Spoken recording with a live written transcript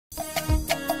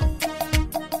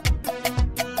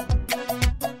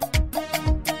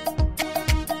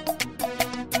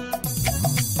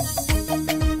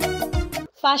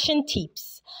fashion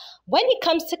tips. When it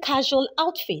comes to casual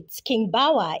outfits, King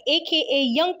Bawa aka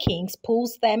Yung Kheengz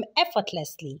pulls them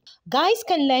effortlessly. Guys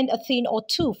can learn a thing or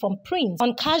two from Prince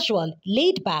on casual,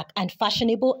 laid-back and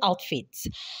fashionable outfits.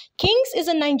 Kheengz is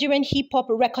a Nigerian hip-hop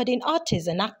recording artist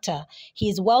and actor. He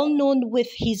is well known with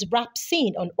his rap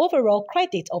scene on overall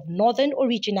credit of Northern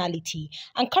originality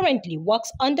and currently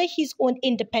works under his own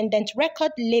independent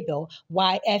record label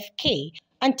YFK.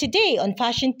 And today on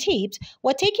Fashion Tips,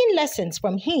 we're taking lessons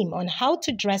from him on how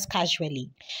to dress casually.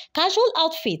 Casual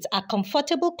outfits are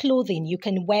comfortable clothing you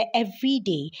can wear every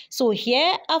day. So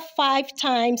here are 5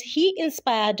 times he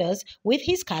inspired us with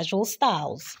his casual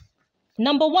styles.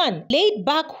 Number 1.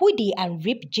 Laid-back hoodie and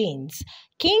ripped jeans.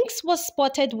 Kheengz was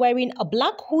spotted wearing a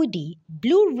black hoodie,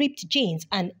 blue ripped jeans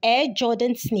and Air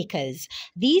Jordan sneakers.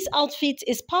 These outfits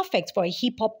is perfect for a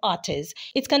hip-hop artist.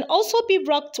 It can also be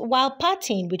rocked while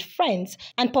partying with friends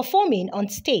and performing on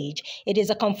stage. It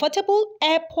is a comfortable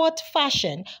airport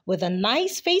fashion with a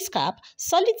nice face cap,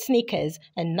 solid sneakers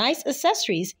and nice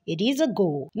accessories. It is a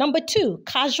go. Number 2.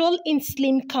 Casual in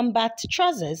slim combat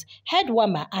trousers, head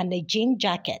warmer and a jean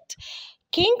jacket.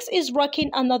 Kheengz is rocking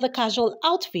another casual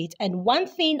outfit, and one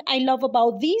thing I love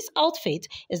about these outfits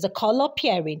is the color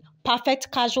pairing.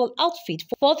 Perfect casual outfit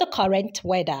for the current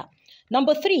weather.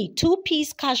 Number 3.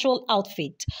 Two-piece casual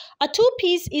outfit. A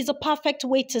two-piece is a perfect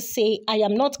way to say I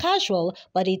am not casual,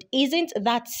 but it isn't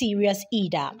that serious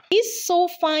either. This so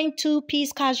fine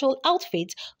two-piece casual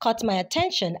outfit caught my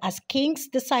attention as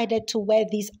Kheengz decided to wear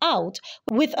this out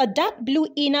with a dark blue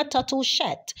inner turtle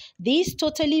shirt. This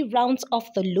totally rounds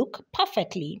off the look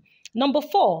perfectly. Number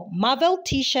 4. Marvel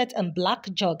t-shirt and black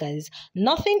joggers.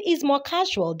 Nothing is more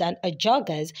casual than a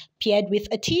joggers paired with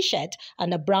a t-shirt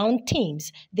and a brown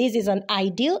Timbs. This is an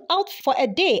ideal outfit for a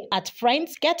day at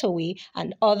friends' getaway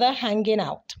and other hanging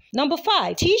out. Number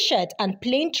 5. T-shirt and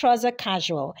plain trouser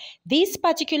casual. This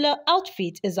particular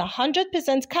outfit is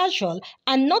 100% casual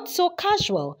and not so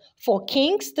casual, for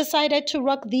Kheengz decided to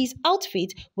rock these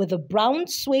outfits with the brown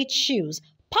suede shoes.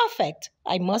 Perfect,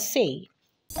 I must say.